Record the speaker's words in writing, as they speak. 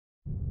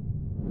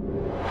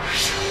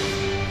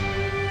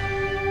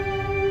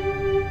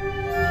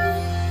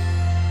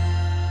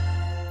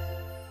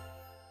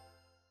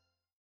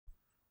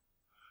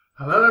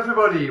Hello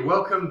everybody,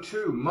 welcome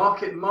to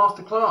Market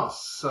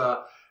Masterclass,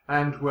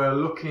 and we're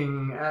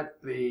looking at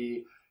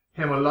the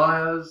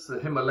Himalayas.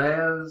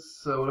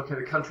 We're looking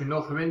at a country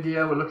north of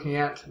India. We're looking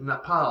at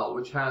Nepal,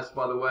 which has,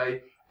 by the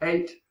way,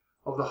 8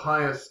 of the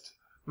highest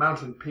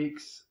mountain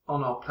peaks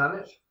on our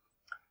planet,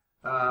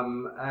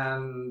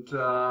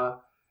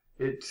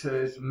 it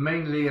is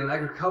mainly an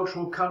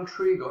agricultural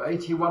country. Got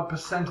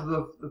 81% of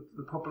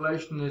the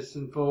population is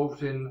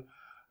involved in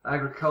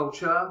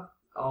agriculture.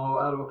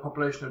 Out of a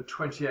population of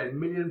 28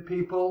 million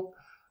people.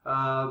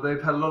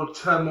 They've had a lot of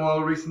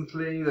turmoil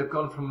recently. They've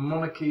gone from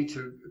monarchy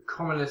to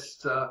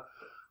communist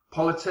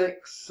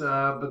politics,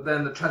 but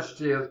then the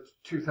tragedy of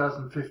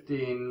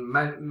 2015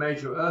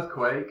 major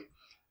earthquake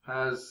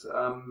has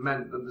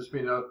meant that there's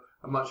been a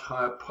much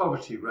higher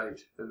poverty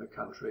rate in the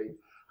country.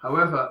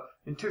 However,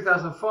 in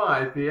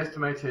 2005, the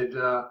estimated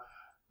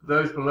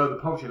those below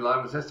the poverty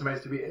line was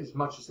estimated to be as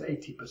much as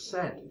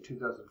 80% in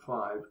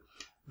 2005.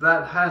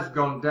 That has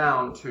gone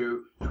down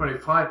to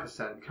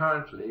 25%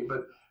 currently,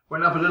 but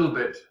went up a little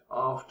bit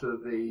after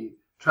the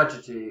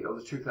tragedy of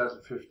the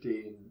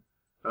 2015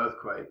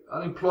 earthquake.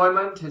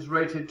 Unemployment is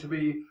rated to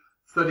be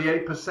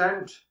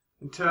 38%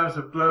 in terms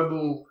of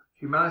global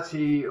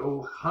humanity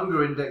or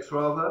hunger index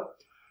rather.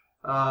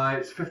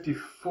 It's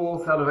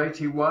 54th out of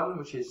 81,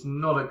 which is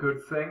not a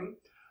good thing.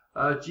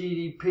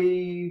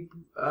 GDP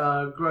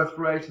growth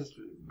rate has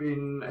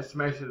been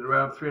estimated at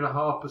around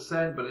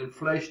 3.5%, but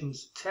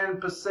inflation's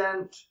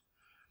 10%.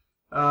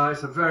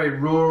 It's a very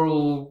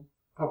rural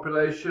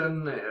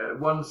population. At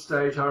one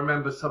stage, I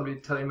remember somebody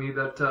telling me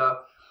that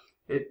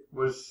it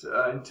was,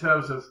 in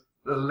terms of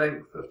the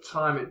length of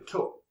time it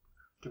took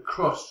to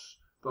cross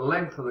the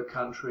length of the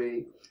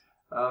country,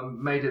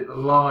 made it the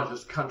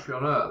largest country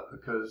on earth,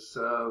 because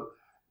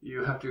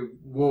you have to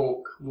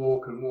walk,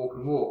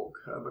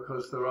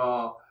 because there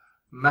are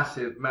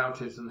massive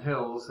mountains and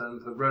hills,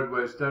 and the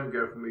roadways don't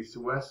go from east to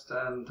west.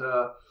 And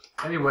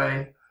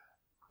anyway,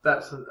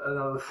 that's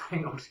another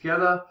thing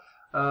altogether.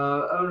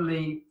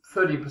 Only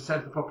 30%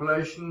 of the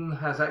population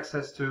has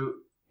access to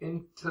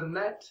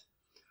internet.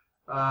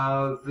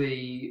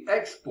 The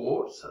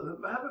exports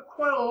have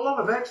quite a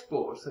lot of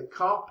exports. The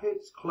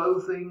carpets,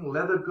 clothing,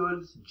 leather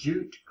goods,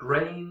 jute,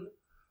 grain,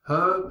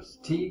 herbs,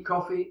 tea,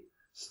 coffee,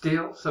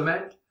 steel,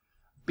 cement.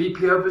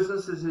 BPO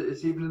business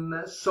is even in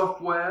there.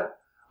 Software,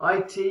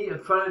 IT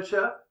and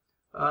furniture,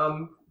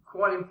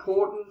 quite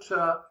important.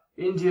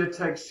 India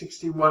takes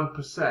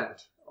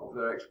 61% of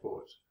their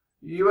exports.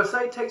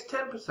 USA takes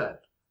 10%.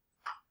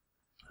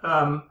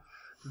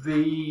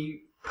 The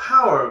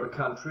power of the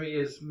country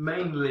is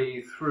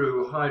mainly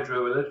through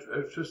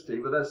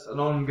hydroelectricity, but that's an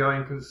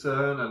ongoing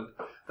concern, and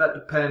that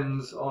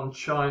depends on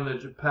China,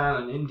 Japan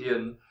and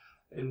Indian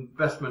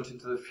investment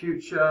into the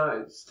future.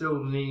 It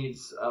still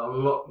needs a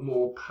lot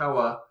more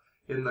power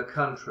in the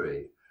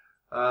country.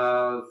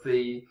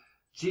 The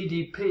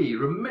GDP,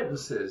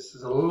 remittances,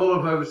 there's a lot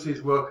of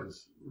overseas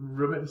workers.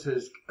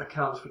 Remittances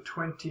accounts for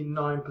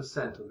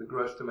 29% of the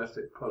gross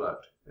domestic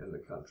product in the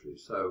country.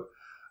 So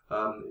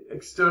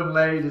external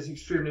aid is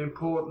extremely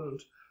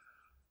important.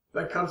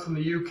 That comes from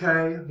the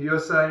UK,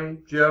 USA,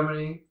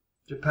 Germany,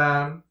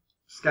 Japan,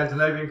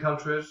 Scandinavian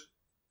countries,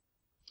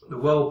 the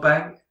World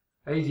Bank,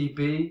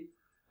 ADB,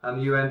 and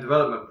the UN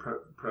Development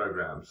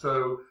Programme.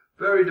 So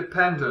very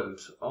dependent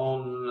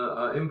on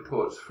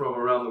inputs from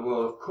around the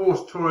world. Of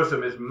course,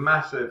 tourism is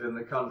massive in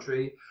the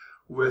country,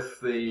 with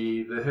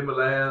the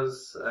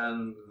Himalayas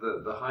and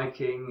the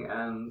hiking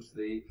and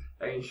the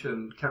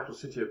ancient capital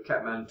city of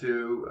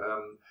Kathmandu.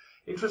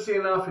 Interesting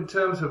enough, in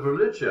terms of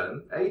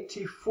religion,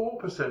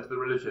 84% of the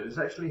religion is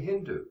actually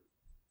Hindu.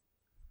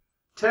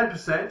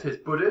 10% is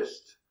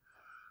Buddhist.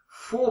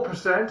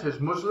 4% is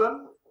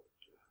Muslim.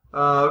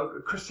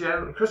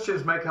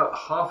 Christians make up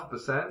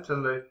 0.5%,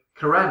 and the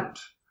Kurant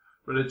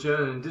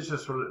religion,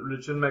 indigenous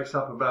religion, makes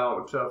up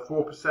about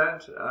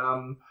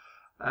 4%,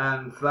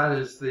 and that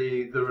is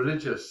the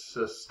religious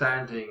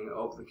standing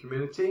of the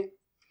community.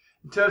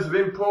 In terms of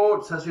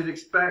imports, as you'd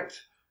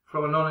expect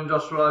from a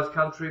non-industrialized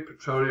country,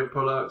 petroleum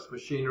products,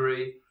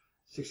 machinery,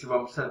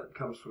 61%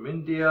 comes from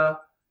India.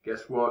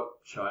 Guess what?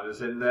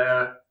 China's in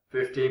there.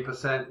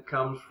 15%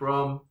 comes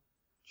from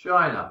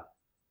China.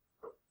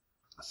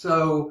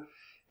 So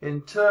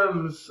in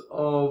terms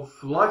of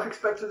life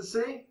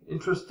expectancy,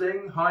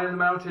 interesting, high in the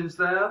mountains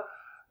there.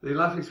 The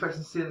life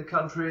expectancy in the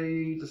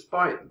country,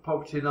 despite the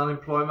poverty and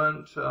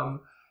unemployment,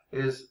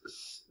 is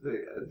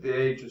the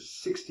age of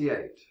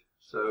 68.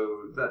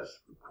 So that's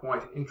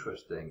quite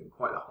interesting,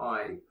 quite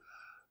high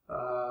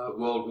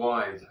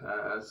worldwide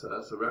as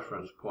a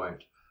reference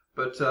point.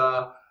 But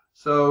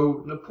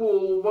so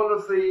Nepal, one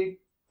of the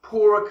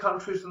poorer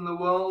countries in the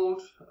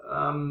world,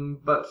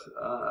 but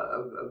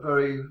a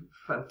very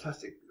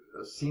fantastic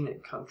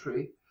scenic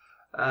country,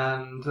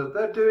 and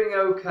they're doing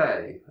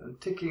okay and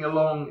ticking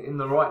along in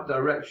the right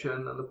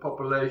direction, and the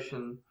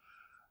population,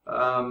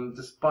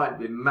 despite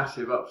the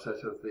massive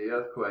upset of the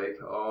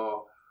earthquake,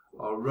 are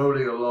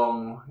rolling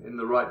along in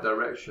the right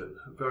direction.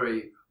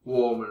 Very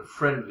warm and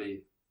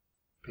friendly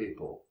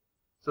people.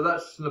 So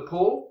that's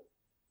Nepal.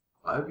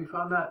 I hope you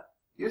found that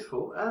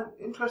useful and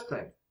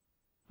interesting.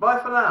 Bye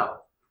for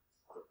now.